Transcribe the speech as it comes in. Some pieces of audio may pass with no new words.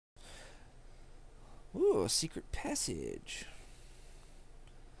Oh, a secret passage.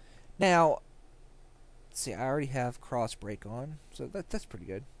 Now, let's see, I already have cross break on, so that's pretty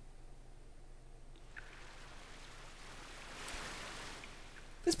good.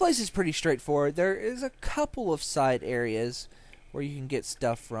 This place is pretty straightforward. There is a couple of side areas where you can get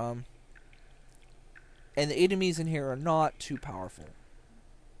stuff from. And the enemies in here are not too powerful.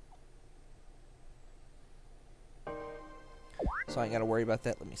 So I ain't got to worry about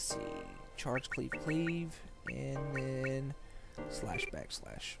that. Let me see. Charge, cleave, and then slash,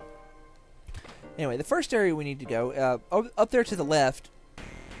 backslash. Anyway, the first area we need to go, up there to the left,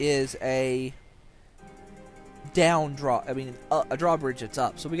 is a a drawbridge that's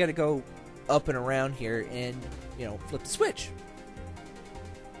up. So we got to go up and around here and, flip the switch.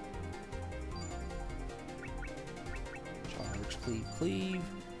 Charge, cleave,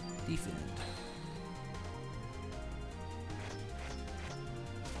 defend.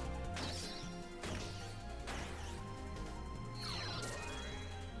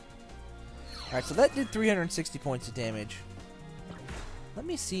 Alright, so that did 360 points of damage. Let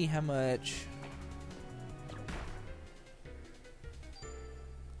me see how much...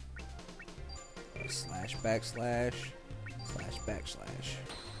 Slash, backslash, slash, backslash.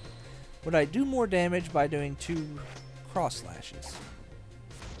 Would I do more damage by doing 2 cross slashes?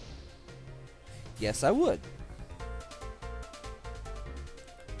 Yes, I would.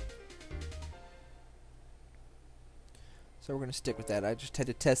 So we're going to stick with that. I just had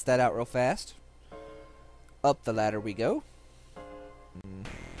to test that out real fast. Up the ladder we go.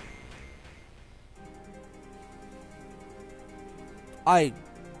 I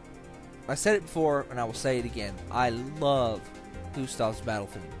said it before, and I will say it again. I love Gustav's battle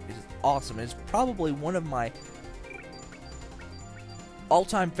theme. It is awesome. It's probably one of my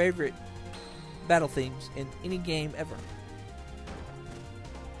all-time favorite battle themes in any game ever.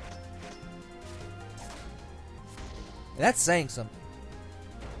 And that's saying something.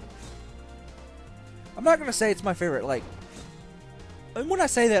 I'm not going to say it's my favorite, and when I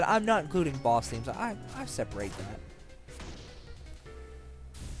say that, I'm not including boss themes. I separate that.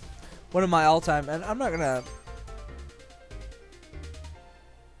 One of my all-time, and I'm not gonna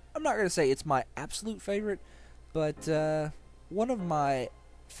say it's my absolute favorite, but one of my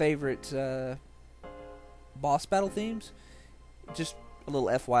favorite boss battle themes, just a little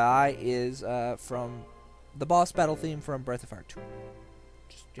FYI, is from the boss battle theme from Breath of Fire 2.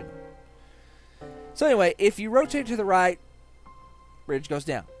 Just, So anyway, if you rotate to the right, bridge goes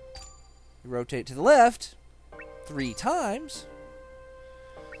down. You rotate to the left 3 times,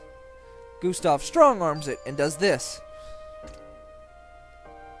 Gustav strong arms it and does this.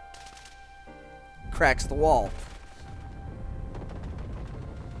 Cracks the wall.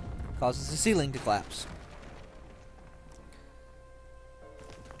 Causes the ceiling to collapse.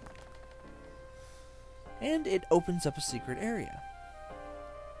 And it opens up a secret area.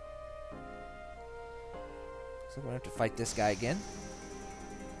 So we're going to have to fight this guy again.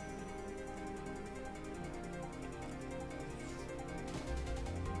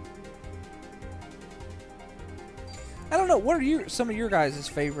 I don't know, what are some of your guys'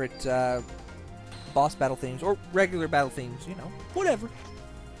 favorite boss battle themes, or regular battle themes, whatever.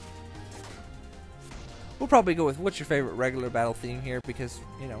 We'll probably go with what's your favorite regular battle theme here, because,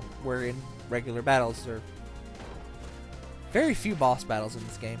 we're in regular battles. There are very few boss battles in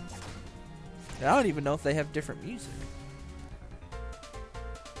this game. And I don't even know if they have different music.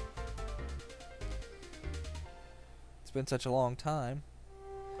 It's been such a long time.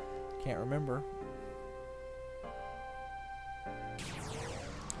 Can't remember.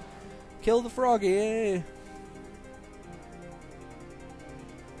 Kill the froggy!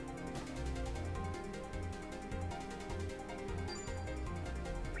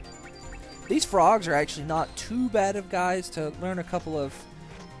 These frogs are actually not too bad of guys to learn a couple of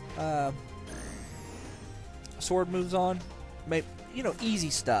sword moves on.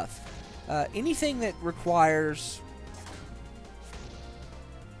 Easy stuff. Anything that requires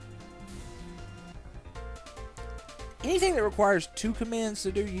anything that requires 2 commands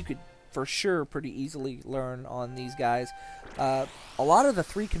to do, you could for sure pretty easily learn on these guys. A lot of the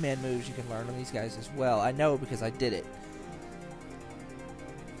 3 command moves you can learn on these guys as well. I know because I did it.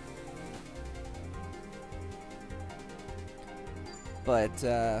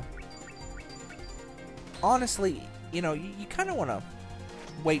 But honestly, you kind of want to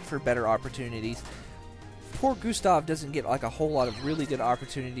wait for better opportunities. Poor Gustav doesn't get a whole lot of really good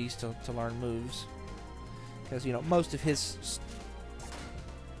opportunities to learn moves. Because, most of his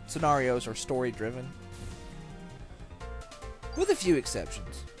scenarios are story-driven. With a few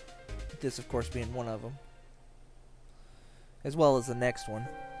exceptions. This, of course, being one of them. As well as the next one.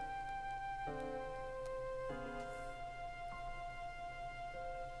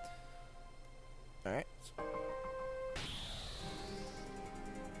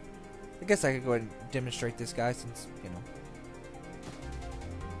 guess I could go ahead and demonstrate this guy since, you know.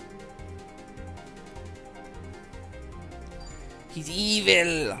 He's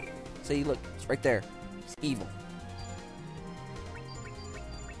evil! See, look, it's right there. He's evil.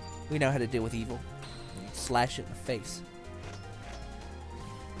 We know how to deal with evil. You slash it in the face.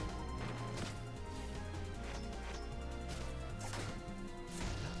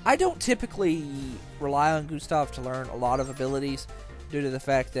 I don't typically rely on Gustav to learn a lot of abilities due to the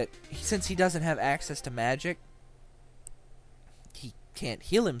fact that since he doesn't have access to magic, he can't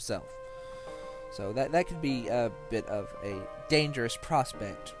heal himself. So that could be a bit of a dangerous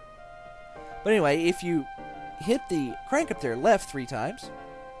prospect. But anyway, if you hit the crank up there left 3 times,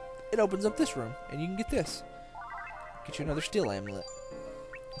 it opens up this room, and you can get this. Get you another steel amulet.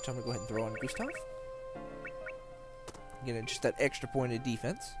 Which I'm going to go ahead and throw on Gustav. Get just that extra point of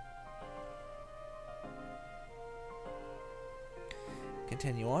defense.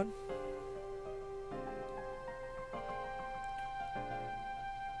 Continue on.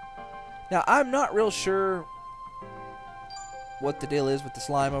 Now, I'm not real sure what the deal is with the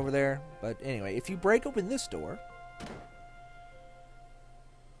slime over there. But anyway, if you break open this door...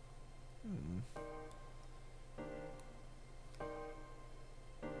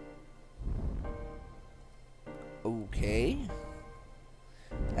 Okay.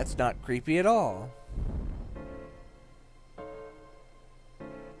 That's not creepy at all.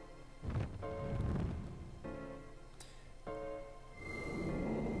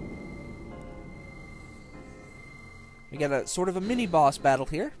 We got a sort of a mini boss battle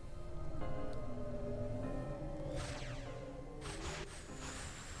here.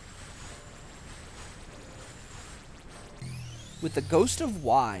 With the Ghost of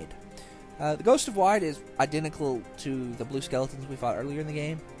Wide. The Ghost of Wide is identical to the blue skeletons we fought earlier in the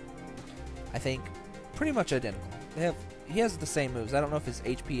game. I think pretty much identical. He has the same moves. I don't know if his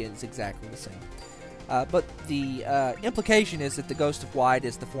HP is exactly the same. But the implication is that the Ghost of Wide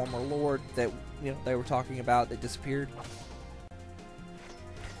is the former lord that they were talking about that disappeared.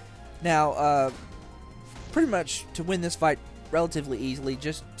 Now, pretty much to win this fight relatively easily,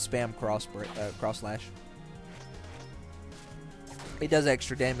 just spam cross slash. It does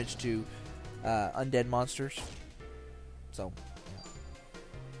extra damage to undead monsters. So, yeah.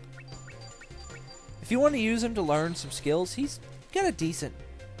 If you want to use him to learn some skills, he's got a decent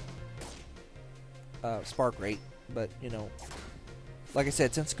spark rate. But, like I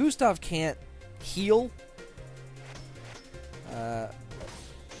said, since Gustav can't heal,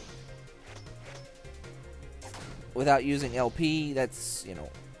 without using LP, that's,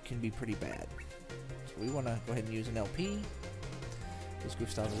 can be pretty bad. So we want to go ahead and use an LP. This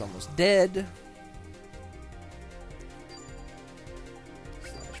Gustav is almost dead.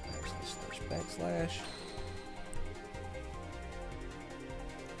 Slash.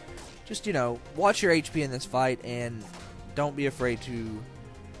 Just, watch your HP in this fight and don't be afraid to,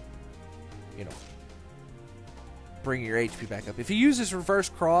 bring your HP back up. If you use this reverse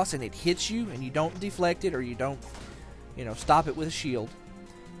cross and it hits you and you don't deflect it or you don't, stop it with a shield,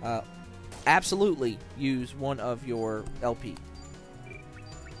 absolutely use one of your LP.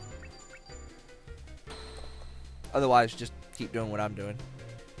 Otherwise, just keep doing what I'm doing.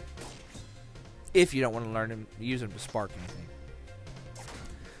 If you don't want to learn him, use him to spark anything.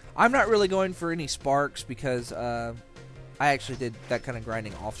 I'm not really going for any sparks because I actually did that kind of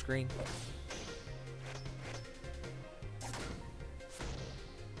grinding off screen.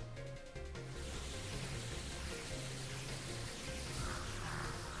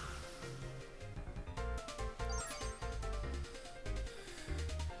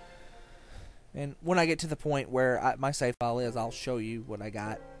 And when I get to the point where my save file is, I'll show you what I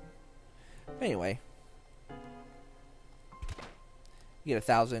got. Anyway. You get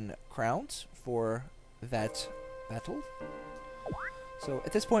 1,000 crowns for that battle. So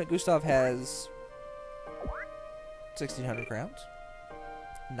at this point, Gustav has 1,600 crowns.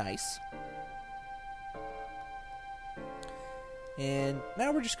 Nice. And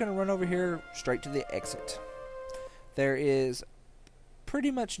now we're just going to run over here straight to the exit. There is pretty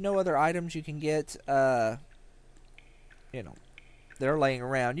much no other items you can get, they're laying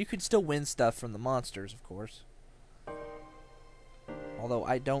around. You can still win stuff from the monsters, of course. Although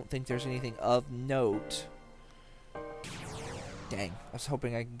I don't think there's anything of note. Dang, I was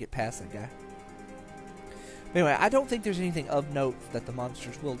hoping I could get past that guy. But anyway, I don't think there's anything of note that the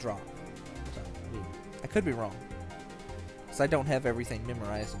monsters will drop. So, I could be wrong. Because I don't have everything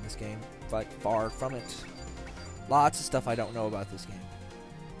memorized in this game, but far from it. Lots of stuff I don't know about this game.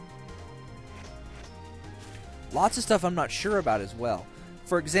 Lots of stuff I'm not sure about as well.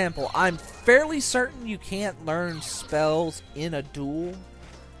 For example, I'm fairly certain you can't learn spells in a duel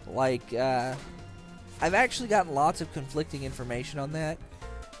Like, I've actually gotten lots of conflicting information on that.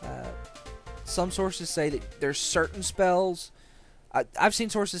 Some sources say that there's certain spells. I've seen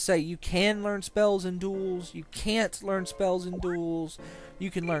sources say you can learn spells in duels, you can't learn spells in duels,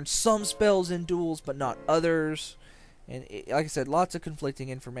 you can learn some spells in duels but not others. And like I said, lots of conflicting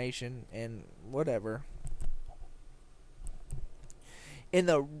information and whatever. In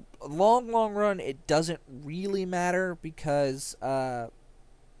the long run, it doesn't really matter because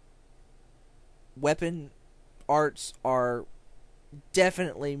weapon arts are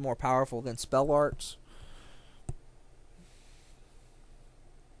definitely more powerful than spell arts.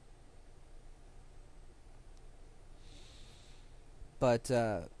 But,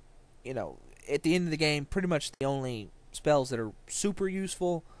 you know, at the end of the game, pretty much the only spells that are super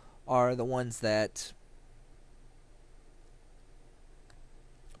useful are the ones that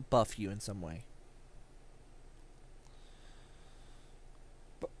buff you in some way.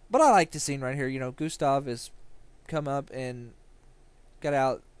 But I like the scene right here. You know, Gustav has come up and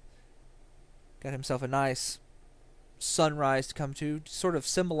got himself a nice sunrise to come to sort of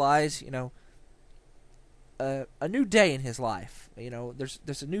symbolize, you know, a new day in his life. You know,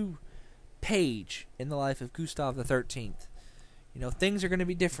 there's a new page in the life of Gustav the 13th. You know, things are going to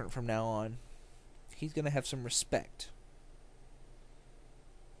be different from now on. He's going to have some respect.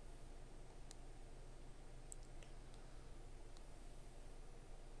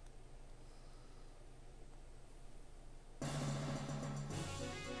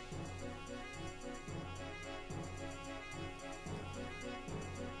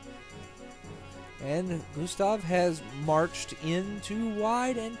 And Gustav has marched into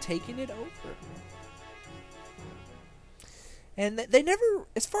Wide and taken it over. And they never,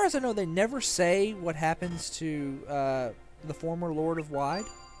 as far as I know, they never say what happens to the former Lord of Wide.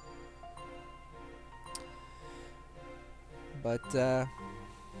 But, I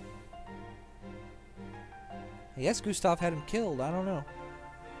guess Gustav had him killed. I don't know.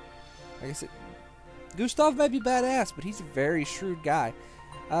 I guess Gustav may be badass, but he's a very shrewd guy.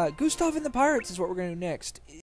 Gustav and the Pirates is what we're going to do next.